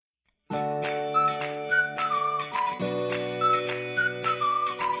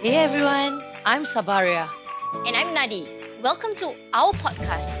Hey everyone, I'm Sabaria. And I'm Nadi. Welcome to our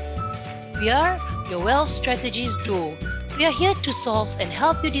podcast. We are your Wealth Strategies Duo. We are here to solve and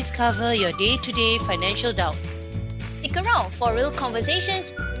help you discover your day-to-day financial doubts. Stick around for real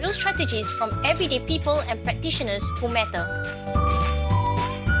conversations, real strategies from everyday people and practitioners who matter.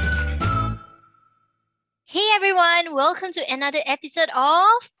 Hey everyone, welcome to another episode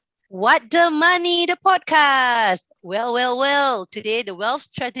of What the Money, the podcast. Well. Today, the Wealth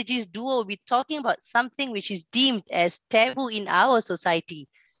Strategies Duo will be talking about something which is deemed as taboo in our society,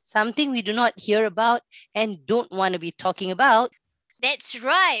 something we do not hear about and don't want to be talking about. That's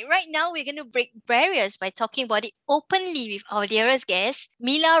right. Right now, we're going to break barriers by talking about it openly with our dearest guest,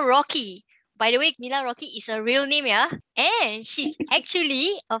 Mila Rocky. By the way, Mila Rocky is a real name, yeah? And she's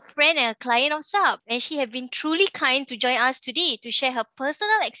actually a friend and a client of SAP. And she has been truly kind to join us today to share her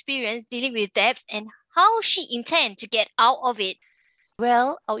personal experience dealing with debts and how she intends to get out of it.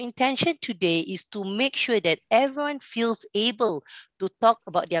 Well, our intention today is to make sure that everyone feels able to talk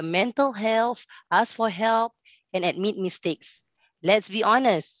about their mental health, ask for help, and admit mistakes. Let's be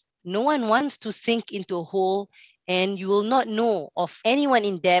honest, no one wants to sink into a hole, and you will not know of anyone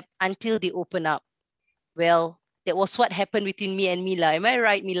in debt until they open up. Well, that was what happened between me and Mila. Am I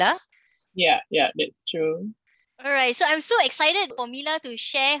right, Mila? Yeah, that's true. All right, so I'm so excited for Mila to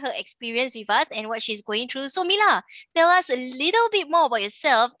share her experience with us and what she's going through. So, Mila, tell us a little bit more about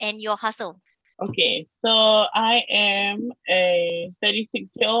yourself and your hustle. Okay, so I am a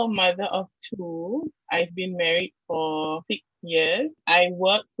 36-year-old mother of two. I've been married for 6 years. I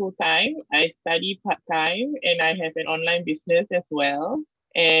work full time, I study part time, and I have an online business as well.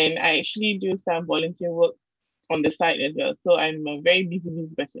 And I actually do some volunteer work on the side as well. So I'm a very busy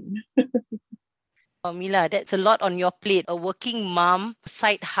person. Oh, Mila, that's a lot on your plate. A working mom,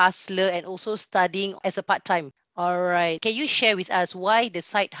 side hustler, and also studying as a part-time. All right. Can you share with us why the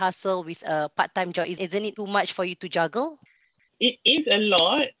side hustle with a part-time job? Isn't it too much for you to juggle? It is a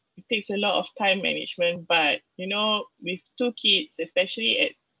lot. It takes a lot of time management, but with two kids, especially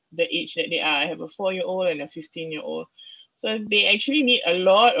at the age that they are, I have a 4-year-old and a 15-year-old. So they actually need a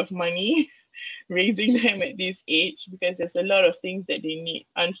lot of money raising them at this age because there's a lot of things that they need.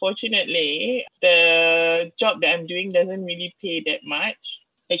 Unfortunately, the job that I'm doing doesn't really pay that much.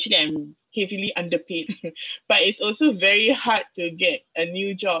 Actually, I'm heavily underpaid, but it's also very hard to get a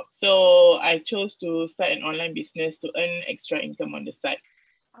new job. So I chose to start an online business to earn extra income on the side.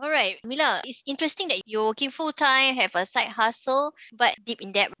 All right, Mila, it's interesting that you're working full time, have a side hustle, but deep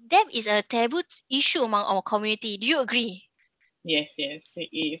in debt. Debt is a taboo issue among our community. Do you agree? Yes, it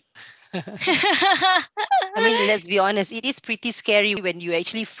is. I mean, let's be honest, it is pretty scary when you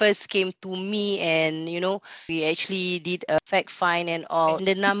actually first came to me and, we actually did a fact find and all. And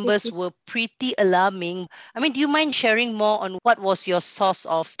the numbers were pretty alarming. I mean, do you mind sharing more on what was your source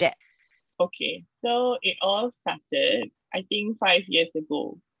of debt? Okay, so it all started, I think, 5 years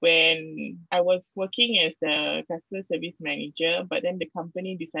ago when I was working as a customer service manager, but then the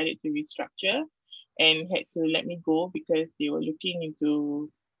company decided to restructure and had to let me go because they were looking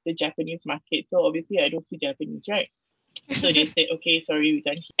into the Japanese market. So obviously, I don't speak Japanese, right? So they said, okay, sorry, we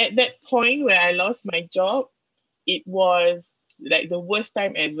can't. At that point where I lost my job, it was like the worst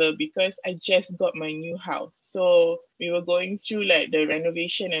time ever because I just got my new house. So we were going through like the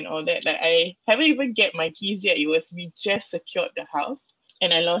renovation and all that. Like I haven't even get my keys yet. It was we just secured the house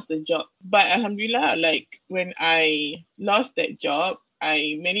and I lost the job. But alhamdulillah, like when I lost that job,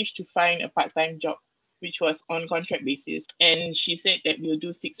 I managed to find a part-time job which was on contract basis. And she said that we'll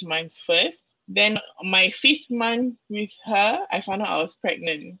do 6 months first. Then my fifth month with her, I found out I was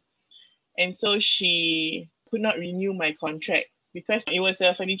pregnant. And so she could not renew my contract because it was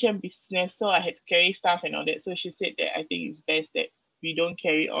a furniture business, so I had to carry stuff and all that. So she said that I think it's best that we don't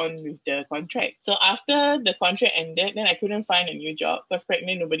carry on with the contract. So after the contract ended, then I couldn't find a new job because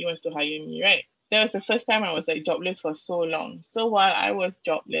pregnant, nobody wants to hire me, right? That was the first time I was like jobless for so long. So while I was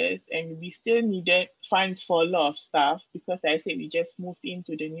jobless and we still needed funds for a lot of stuff because I said we just moved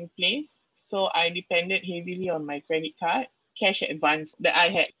into the new place. So I depended heavily on my credit card cash advance that I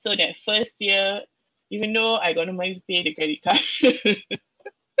had. So that first year, even though I got no money to pay the credit card,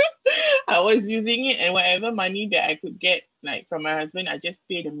 I was using it and whatever money that I could get like from my husband, I just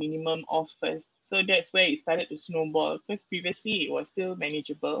paid the minimum off first. So that's where it started to snowball because previously it was still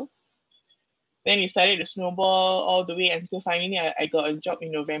manageable. Then it started to snowball all the way until finally I got a job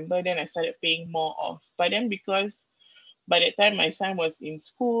in November. Then I started paying more off. But then because by that time my son was in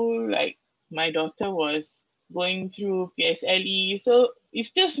school, like my daughter was going through PSLE. So it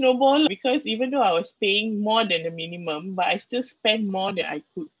still snowballed because even though I was paying more than the minimum, but I still spent more than I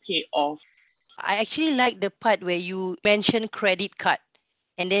could pay off. I actually like the part where you mentioned credit card.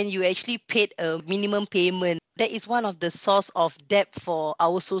 and then you actually paid a minimum payment. That is one of the source of debt for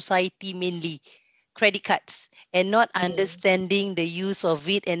our society, mainly credit cards, and not understanding the use of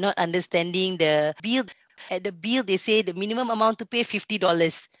it, and not understanding the bill. At the bill, they say the minimum amount to pay $50.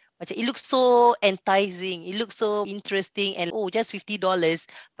 Macam it looks so enticing, it looks so interesting, and oh, just $50,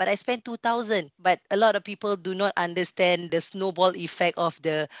 but I spent 2,000. But a lot of people do not understand the snowball effect of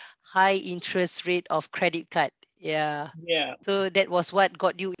the high interest rate of credit card. Yeah. Yeah. So that was what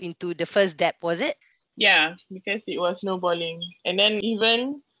got you into the first debt, was it? Yeah, because it was snowballing. And then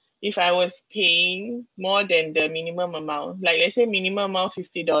even if I was paying more than the minimum amount, like let's say minimum amount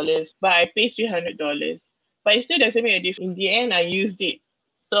 $50, but I pay $300, but it still doesn't make a difference. In the end, I used it.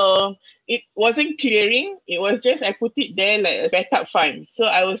 So it wasn't clearing. It was just I put it there like a backup fund. So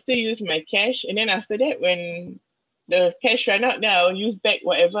I will still use my cash. And then after that, when the cash run out, then I'll use back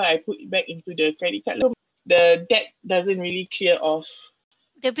whatever I put back into the credit card. So the debt doesn't really clear off.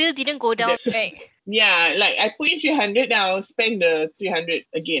 The bill didn't go down, right? Yeah, like I put in 300, then I'll spend the 300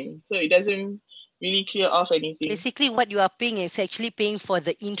 again. So it doesn't really clear off anything. Basically, what you are paying is actually paying for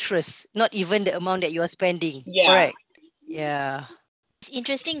the interest, not even the amount that you are spending. Yeah. Correct. Yeah. It's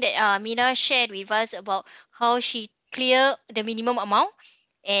interesting that Mina shared with us about how she clear the minimum amount,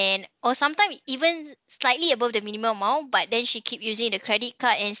 and or sometimes even slightly above the minimum amount, but then she keep using the credit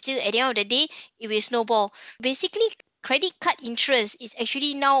card, and still at the end of the day it will snowball. Basically, credit card interest is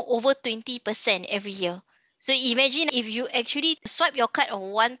actually now over 20% every year. So imagine if you actually swipe your card of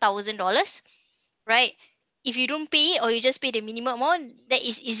 $1,000, right? If you don't pay it, or you just pay the minimum amount, that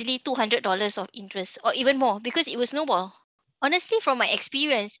is easily $200 of interest or even more, because it will snowball. Honestly, from my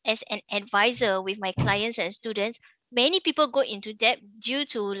experience as an advisor with my clients and students, many people go into debt due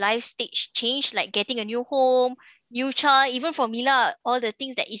to life stage change, like getting a new home, new child. Even for Mila, all the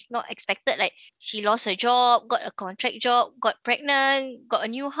things that is not expected, like she lost her job, got a contract job, got pregnant, got a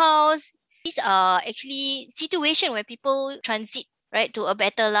new house. These are actually situation where people transit, right, to a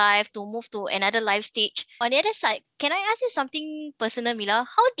better life, to move to another life stage. On the other side, can I ask you something personal, Mila?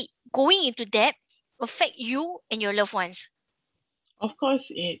 How did going into debt affect you and your loved ones? Of course,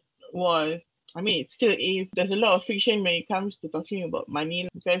 it was. I mean, it still is. There's a lot of friction when it comes to talking about money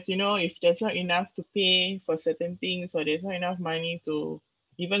because, if there's not enough to pay for certain things or there's not enough money to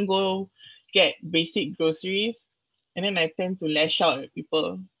even go get basic groceries, and then I tend to lash out at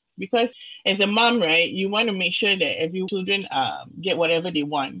people because as a mom, right, you want to make sure that every children get whatever they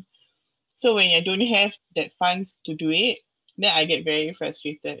want. So when I don't have that funds to do it, then I get very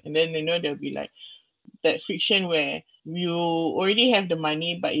frustrated. And then, there'll be like that friction where you already have the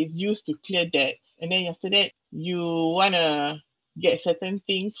money, but it's used to clear debts. And then after that, you want to get certain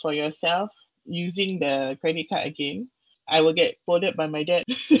things for yourself using the credit card again. I will get scolded by my dad.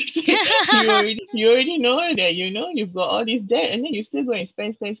 You already know that you've got all this debt, and then you still go and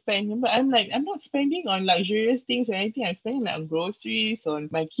spend. But I'm like, I'm not spending on luxurious things or anything. I'm spending like on groceries, on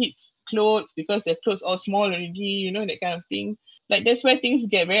my kids' clothes because their clothes all small already, that kind of thing. Like that's where things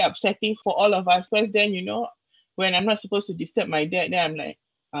get very upsetting for all of us. Because then, when I'm not supposed to disturb my dad, then I'm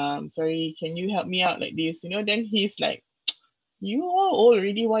like, sorry, can you help me out like this? Then he's like, you are old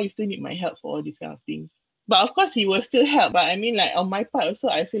already, why you still need my help for all these kind of things? But of course he will still help. But I mean, like on my part also,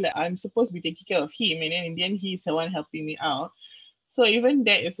 I feel like I'm supposed to be taking care of him, and then in the end he's the one helping me out. So even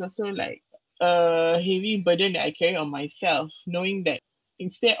that is also like a heavy burden that I carry on myself, knowing that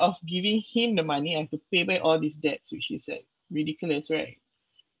instead of giving him the money, I have to pay back all these debts, which is like ridiculous, right?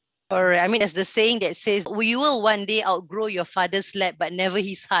 Or I mean, there's the saying that says, "We will one day outgrow your father's lap, but never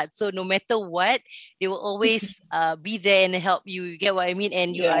his heart." So no matter what, they will always be there and help you. You get what I mean?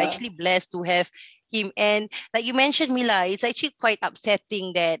 And you are Yeah. actually blessed to have him. And like you mentioned, Mila, it's actually quite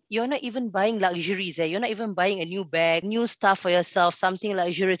upsetting that you're not even buying luxuries. You're not even buying a new bag, new stuff for yourself, something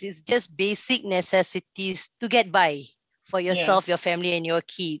luxurious. It's just basic necessities to get by for Yeah. yourself, your family, and your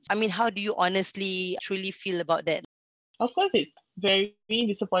kids. I mean, how do you honestly, truly feel about that? Of course, it's very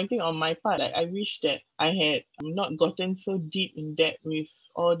disappointing on my part. Like, I wish that I had not gotten so deep in debt with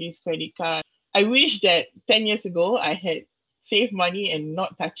all these credit cards. I wish that 10 years ago I had saved money and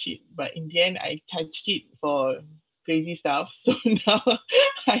not touched it. But in the end, I touched it for crazy stuff. So now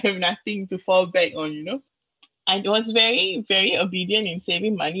I have nothing to fall back on. I was very, very obedient in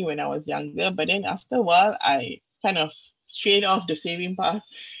saving money when I was younger, but then after a while, I kind of strayed off the saving path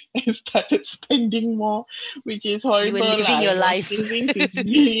and started spending more, which is You were horrible. living your life. Savings is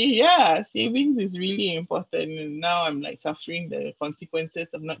really important. And now I'm like suffering the consequences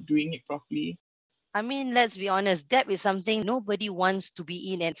of not doing it properly. I mean, let's be honest, debt is something nobody wants to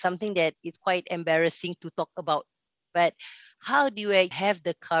be in, and something that is quite embarrassing to talk about. But how do you have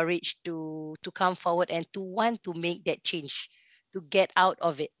the courage to come forward and to want to make that change? to get out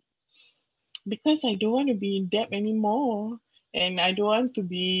of it? Because I don't want to be in debt anymore. And I don't want to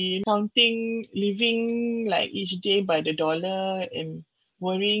be counting, living like each day by the dollar and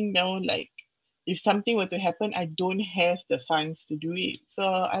worrying now, like if something were to happen, I don't have the funds to do it. So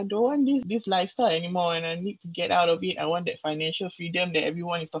I don't want this lifestyle anymore, and I need to get out of it. I want that financial freedom that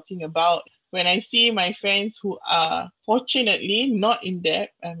everyone is talking about. When I see my friends who are fortunately not in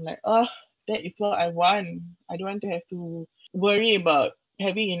debt, I'm like, oh, that is what I want. I don't want to have to worry about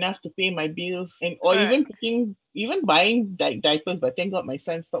having enough to pay my bills and or Correct. even buying diapers. But thank God my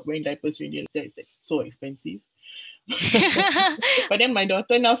son stopped wearing diapers really. That's like so expensive. But then my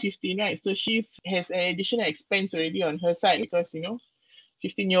daughter now 15, right? So she's has an additional expense already on her side because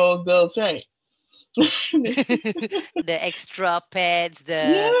 15-year-old girls, right? The extra pads, the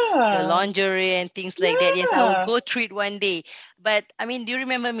Yeah. lingerie and things like that. Yes, I will Yeah. go through it one day. But I mean, do you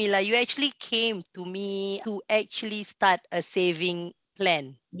remember, Mila? You actually came to me to actually start a saving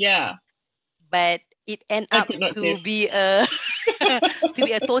plan, Yeah. but it end I up could not to save. be a to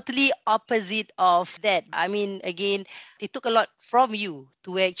be a totally opposite of that. I mean, again, it took a lot from you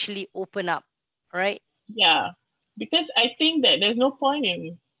to actually open up, right? Yeah. Because I think that there's no point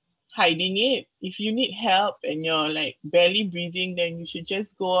in hiding it. If you need help and you're like barely breathing, then you should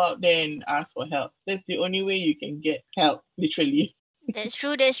just go out there and ask for help. That's the only way you can get help, literally. That's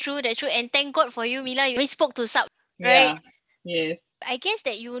true, that's true, that's true. And thank God for you, Mila. We spoke to Sub, right? Yeah. Yes. I guess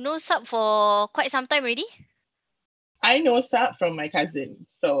that you know Sub for quite some time already. I know Sap from my cousin,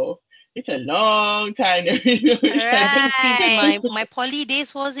 so it's a long time that we know each I other. think since Right. my poly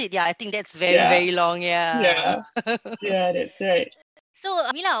days was it? Yeah, I think that's very, Yeah, very long. Yeah. yeah, yeah, that's right. So,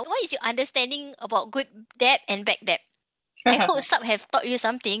 Mila, what is your understanding about good debt and bad debt? I hope Sub have taught you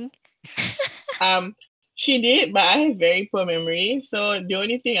something. um, she did, but I have very poor memory, so the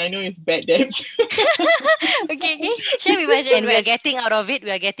only thing I know is bad debt. Okay, okay. Share with us, share And with we are us. getting out of it.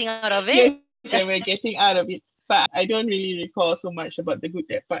 We are getting out of it. Yes, and we're getting out of it. But I don't really recall so much about the good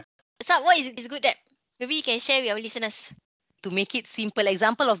debt part. Sub, what is good debt? Maybe you can share with our listeners. To make it simple,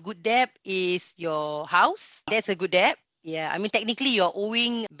 example of good debt is your house. That's a good debt. Yeah, I mean technically you're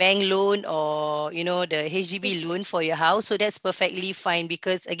owing bank loan or the HDB loan for your house, so that's perfectly fine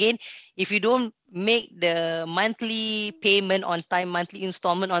because again, if you don't make the monthly payment on time, monthly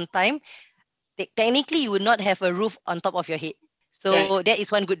installment on time, technically you will not have a roof on top of your head. Right. So that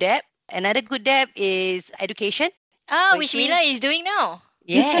is one good debt. Another good debt is education, Ah, which which Mila is is doing now.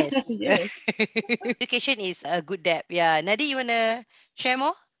 yes. Yes. Education is a good debt. Yeah. Nadi, you wanna share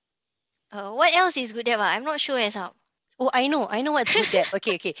more? What else is good debt? I'm not sure as well. Oh, I know what's good debt.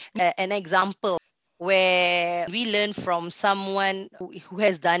 Okay, okay. An example where we learn from someone who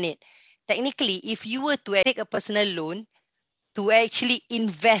has done it. Technically, if you were to take a personal loan to actually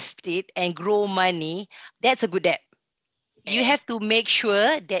invest it and grow money, that's a good debt. You Eh. have to make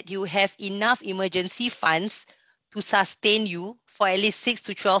sure that you have enough emergency funds to sustain you for at least 6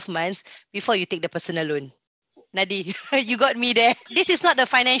 to 12 months before you take the personal loan. Nadi, you got me there. This is not the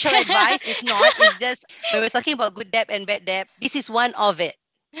financial advice. It's not. It's just when we're talking about good debt and bad debt, this is one of it.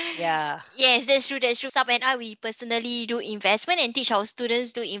 Yeah. Yes, that's true. That's true. Sub and I, we personally do investment and teach our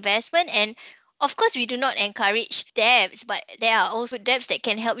students do investment. And of course, we do not encourage debts, but there are also debts that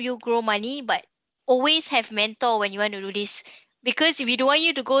can help you grow money. But always have mentor when you want to do this, because if we don't want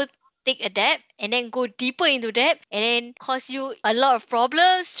you to go take a debt and then go deeper into debt and then cause you a lot of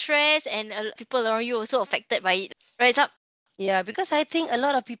problems, stress, and people around you also affected by it. Right, Sub? Yeah, because I think a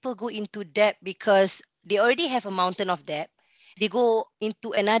lot of people go into debt because they already have a mountain of debt. They go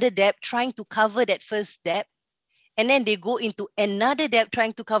into another debt trying to cover that first debt. And then they go into another debt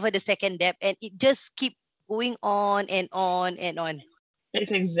trying to cover the second debt. And it just keep going on and on and on.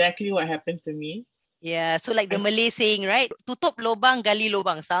 That's exactly what happened to me. Yeah, so like the I, Malay saying, right? Tutup lobang, gali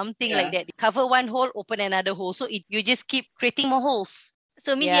lobang, something like yeah. that. Cover one hole, open another hole. So you just keep creating more holes.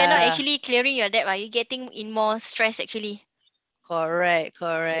 So means you're not Yeah, actually clearing your debt, right? You're getting in more stress actually. correct,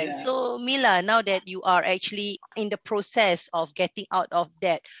 correct. Yeah. So Mila, now that you are actually in the process of getting out of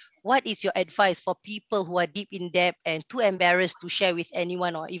debt, what is your advice for people who are deep in debt and too embarrassed to share with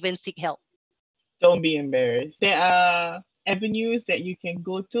anyone or even seek help? Don't be embarrassed. There are avenues that you can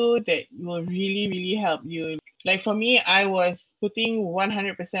go to that will really, really help you. Like for me, I was putting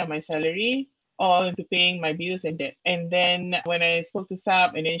 100% of my salary all into paying my bills and debt. And then when I spoke to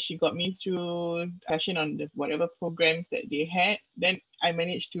SAP and then she got me through discussion on the whatever programs that they had, then I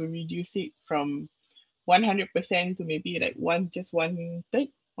managed to reduce it from 100% to maybe like one third,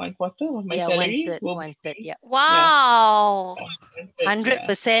 1/4 of my Yeah, salary will one third. be Yeah. Wow. 1/3,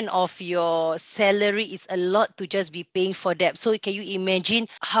 100% of your salary is a lot to just be paying for debt. So can you imagine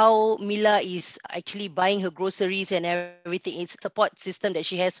how Mila is actually buying her groceries and everything? It's support system that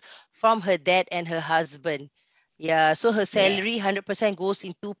she has from her dad and her husband. Yeah, so her Yeah. salary 100% goes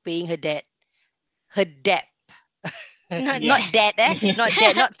into paying her debt. Her debt. Not Yeah. Not dad, not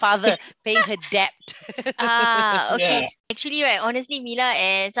dad, not father. Paying her debt. Okay. Yeah. Actually, right, honestly, Mila,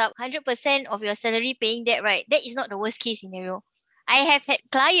 as up 100% of your salary paying that, right, that is not the worst case scenario. I have had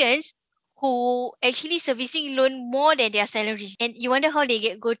clients who actually servicing loan more than their salary. And you wonder how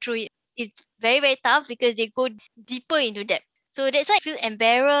they go through it. It's very, very tough because they go deeper into debt. So that's why you feel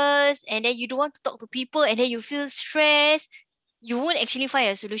embarrassed and then you don't want to talk to people and then you feel stressed. You won't actually find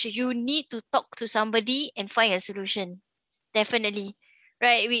a solution. You need to talk to somebody and find a solution. Definitely.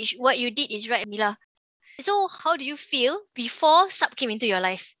 Right, which what you did is right, Mila. So how do you feel before Sub came into your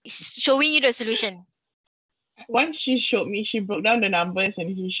life? It's showing you the solution. Once she showed me, she broke down the numbers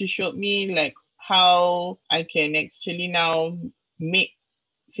and she showed me like how I can actually now make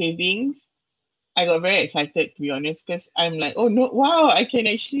savings. I got very excited, to be honest, because I'm like, oh no, wow, I can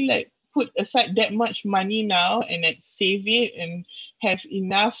actually like put aside that much money now and like save it and have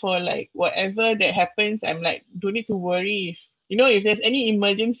enough for like whatever that happens. I'm like, don't need to worry if there's any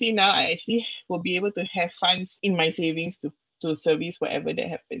emergency now, I actually will be able to have funds in my savings to service whatever that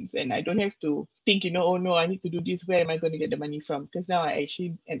happens. And I don't have to think, oh no, I need to do this. Where am I going to get the money from? Because now I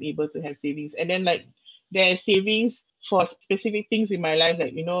actually am able to have savings. And then like there are savings for specific things in my life,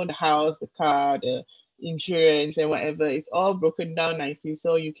 like the house, the car, the insurance and whatever. It's all broken down nicely,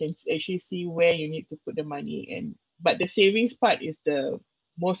 so you can actually see where you need to put the money. And but the savings part is the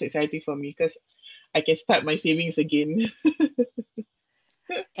most exciting for me because I can start my savings again.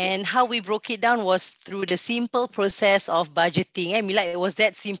 And how we broke it down was through the simple process of budgeting. I mean, like it was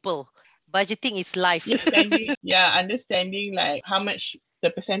that simple. Budgeting is life. Understanding like how much the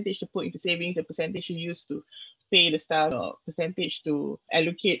percentage to put into savings, the percentage you use to pay the stuff, or percentage to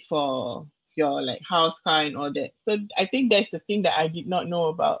allocate for your like house, car, and all that. So I think that's the thing that I did not know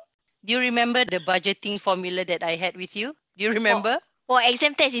about. Do you remember the budgeting formula that I had with you? Do you For remember? for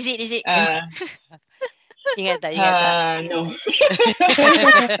exam test, is it? Is it? Ingat tak? Ingat tak? No.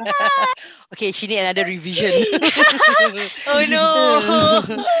 Okay, she need another revision. Oh no.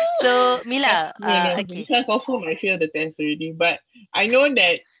 So Mila, No. okay. This one confirm I failed the test already. But I know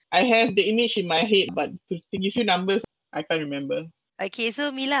that I have the image in my head, but to give you numbers, I can't remember. Okay,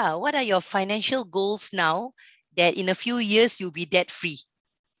 so Mila, what are your financial goals now that in a few years you'll be debt free?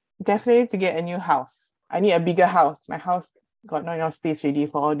 Definitely to get a new house. I need a bigger house. My house got not enough space ready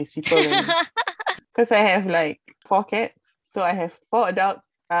for all these people. Because I have like 4 cats. So I have 4 adults,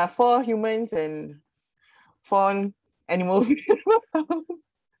 4 humans and 4 animals.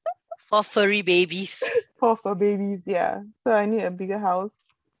 4 furry babies. 4 for babies, yeah. So I need a bigger house.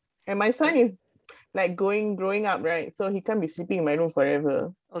 And my son is like growing up, right? So he can't be sleeping in my room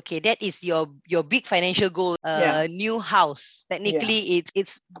forever. Okay, that is your big financial goal. Yeah. New house. Technically,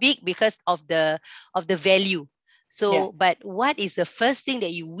 it's big because of the value. So, Yeah. but what is the first thing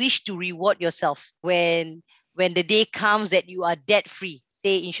that you wish to reward yourself when the day comes that you are debt free?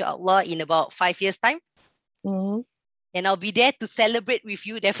 Say, inshallah, in about 5 years time, Mhm. and I'll be there to celebrate with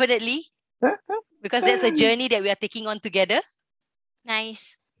you, definitely, because that's a journey that we are taking on together.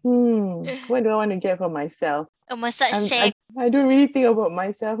 Nice. What do I want to get for myself? A massage chair. I don't really think about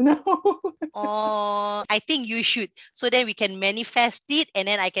myself now. Oh, I think you should. So then we can manifest it and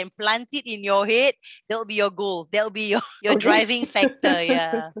then I can plant it in your head. That'll be your goal. That'll be your Okay. driving factor.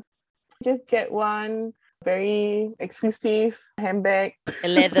 Yeah. Just get one very exclusive handbag. A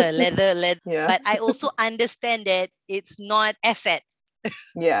leather. Yeah. But I also understand that it's not asset.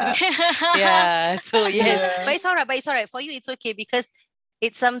 Yeah. Yeah. So yes. Yeah. But it's all right. For you, it's okay because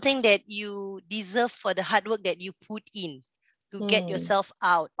it's something that you deserve for the hard work that you put in to get yourself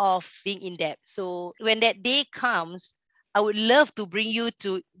out of being in debt. So when that day comes, I would love to bring you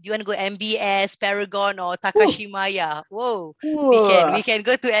to, do you want to go MBS, Paragon or Takashimaya? Whoa. We can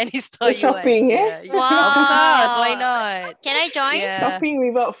go to any store you want. Shopping, Yeah. Of course, why not? Can I join? Yeah.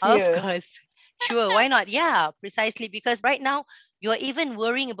 Shopping without fear. Of course. Sure, why not? Yeah, precisely. Because right now, you're even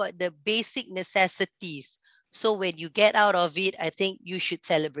worrying about the basic necessities. So when you get out of it, I think you should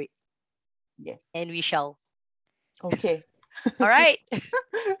celebrate. Yes. And we shall. Okay. All right.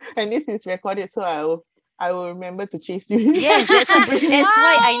 And this is recorded, so I will remember to chase you. Yes, that's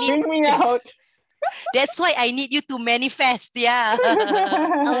why I need Bring me out. that's why I need you to manifest. Yeah.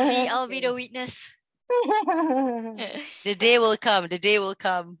 I'll be the witness. The day will come. The day will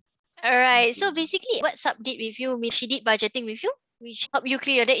come. Alright. So basically, what Sub did with you? She did budgeting with you? which help you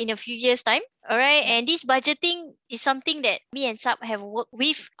clear that in a few years' time. All right. And this budgeting is something that me and Sab have worked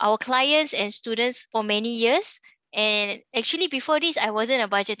with our clients and students for many years. And actually, before this, I wasn't a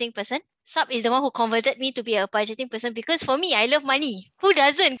budgeting person. Sab is the one who converted me to be a budgeting person because for me, I love money. Who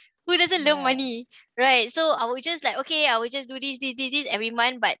doesn't? Who doesn't love Yeah. money? Right. So I would just like, okay, I would just do this every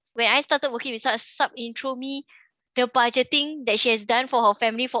month. But when I started working with Sab intro me the budgeting that she has done for her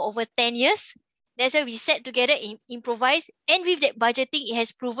family for over 10 years. That's why we sat together and improvise. And with that budgeting, it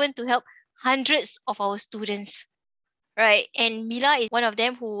has proven to help hundreds of our students. Right. And Mila is one of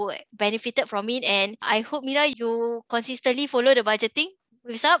them who benefited from it. And I hope, Mila, you consistently follow the budgeting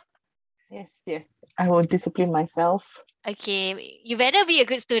with Sub. Yes. I will discipline myself. Okay. You better be a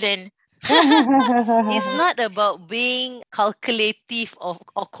good student. It's not about being calculative or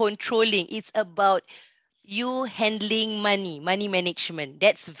controlling. It's about you handling money management.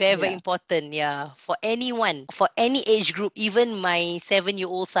 That's very Yeah. important. Yeah. For anyone, for any age group, even my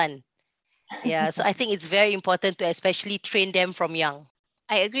 7-year-old son. Yeah. So I think it's very important to especially train them from young.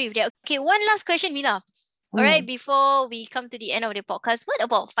 I agree with that. Okay. One last question, Mila. All right, Mm. before we come to the end of the podcast, what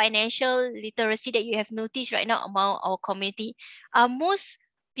about financial literacy that you have noticed right now among our community? Are most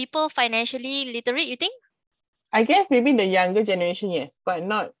people financially literate, you think? I guess maybe the younger generation, yes, but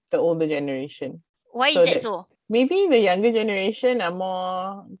not the older generation. Why is So that that so? maybe the younger generation are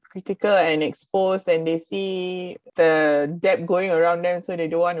more critical and exposed, and they see the debt going around them, so they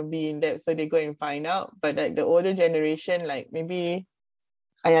don't want to be in debt, so they go and find out. But like the older generation, like maybe,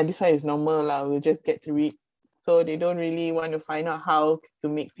 yeah, this one is normal lah. We'll just get through it. So they don't really want to find out how to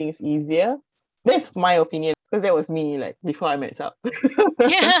make things easier. That's my opinion, because that was me like before I met Sab.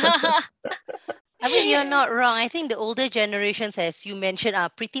 I mean, you're not wrong. I think the older generations, as you mentioned, are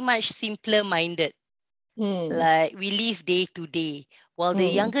pretty much simpler minded. Hmm. Like we live day to day. While the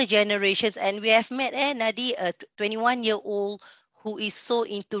Hmm. younger generations, and we have met Nadi, a 21-year-old who is so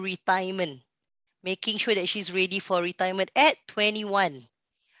into retirement, making sure that she's ready for retirement at 21.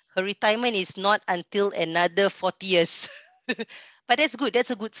 Her retirement is not until another 40 years. But that's good.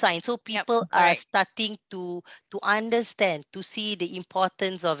 That's a good sign. So Yep, people are correct. starting to understand, to see the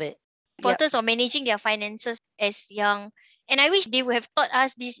importance of it. Yep. Importance of managing their finances as young. And I wish they would have taught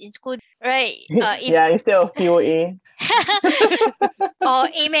us this in school, right? If Yeah, instead of POA. or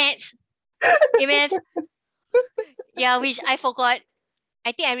AMATs, AMAT. Yeah, which I forgot.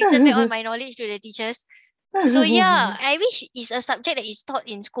 I think I returned back all my knowledge to the teachers. So yeah, I wish it's a subject that is taught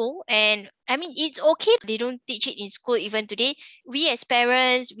in school. And I mean, it's okay they don't teach it in school even today. We as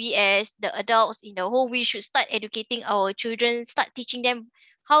parents, we as the adults in the home, we should start educating our children, start teaching them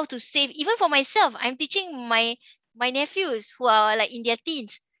how to save. Even for myself, I'm teaching my nephews who are like in their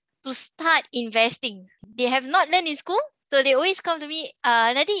teens to start investing. They have not learned in school. So they always come to me,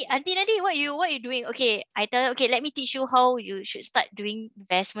 Nadi, Auntie Nadi, what you doing? Okay, I tell them, okay, let me teach you how you should start doing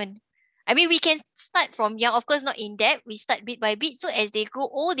investment. I mean, we can start from young, of course, not in depth. We start bit by bit. So as they grow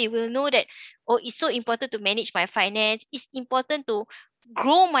old, they will know that, oh, it's so important to manage my finance. It's important to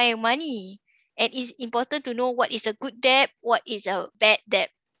grow my money. And it's important to know what is a good debt, what is a bad debt,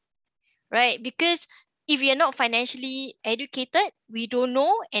 right? Because if we are not financially educated, we don't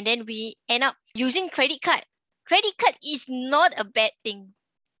know, and then we end up using credit card. Credit card is not a bad thing.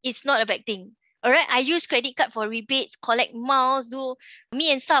 It's not a bad thing. All right, I use credit card for rebates, collect miles, do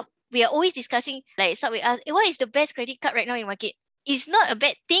me and Sub. We are always discussing like Sub with us. What is the best credit card right now in market? It's not a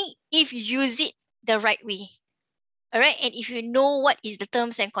bad thing if you use it the right way. All right, and if you know what is the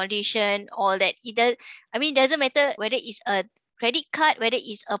terms and condition, all that, it does. I mean, it doesn't matter whether it's a credit card, whether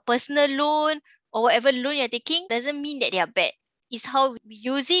it's a personal loan or whatever loan you're taking, doesn't mean that they are bad. It's how we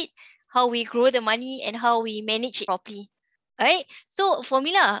use it, how we grow the money, and how we manage it properly. All right. So,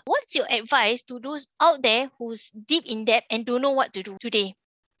 Formula, what's your advice to those out there who's deep in debt and don't know what to do today?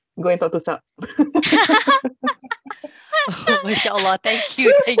 Go and talk to Sab. Masya Allah. Thank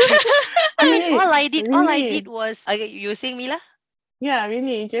you. Thank you. I mean, Really, all I did really. was, okay, you were saying, Mila? Yeah,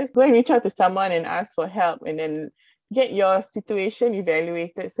 really. Just go and reach out to someone and ask for help, and then get your situation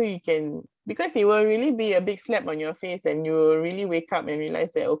evaluated so you can, because it will really be a big slap on your face, and you will really wake up and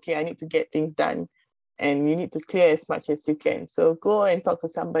realize that, okay, I need to get things done, and you need to clear as much as you can. So go and talk to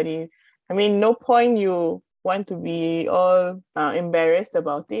somebody. I mean, no point you want to be all embarrassed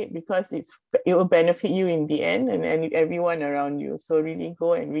about it, because it will benefit you in the end, and everyone around you. So really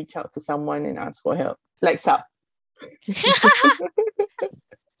go and reach out to someone and ask for help, like Sab.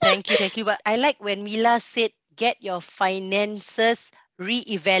 Thank you. But I like when Mila said, get your finances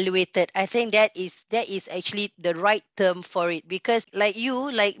re-evaluated. I think that is actually the right term for it, because like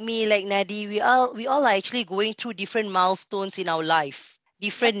you, like me, like Nadi, we all are actually going through different milestones in our life.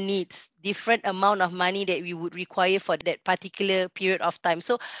 different needs, different amount of money that we would require for that particular period of time.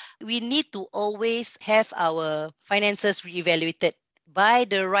 So we need to always have our finances reevaluated by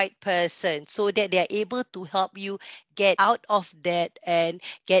the right person so that they are able to help you get out of that and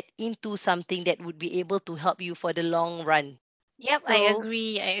get into something that would be able to help you for the long run. Yep, I So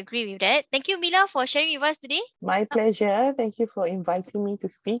agree. I agree with that. Thank you, Mila, for sharing with us today. My pleasure. Thank you for inviting me to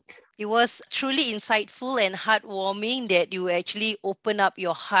speak. it was truly insightful and heartwarming that you actually open up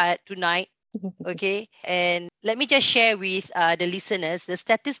your heart tonight. Okay. And let me just share with the listeners the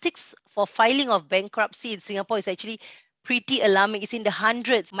statistics for filing of bankruptcy in Singapore is actually pretty alarming. It's in the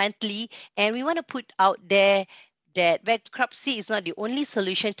hundreds monthly. And we want to put out there that bankruptcy is not the only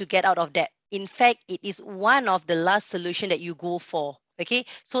solution to get out of debt. In fact, it is one of the last solution that you go for. Okay.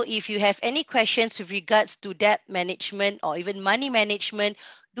 So if you have any questions with regards to debt management or even money management,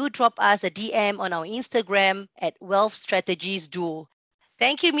 do drop us a DM on our Instagram at Wealth Strategies Duo.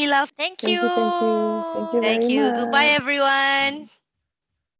 Thank you, Mila. Thank Thank you. Thank you. Thank you you. Thank very you. Goodbye, much. everyone.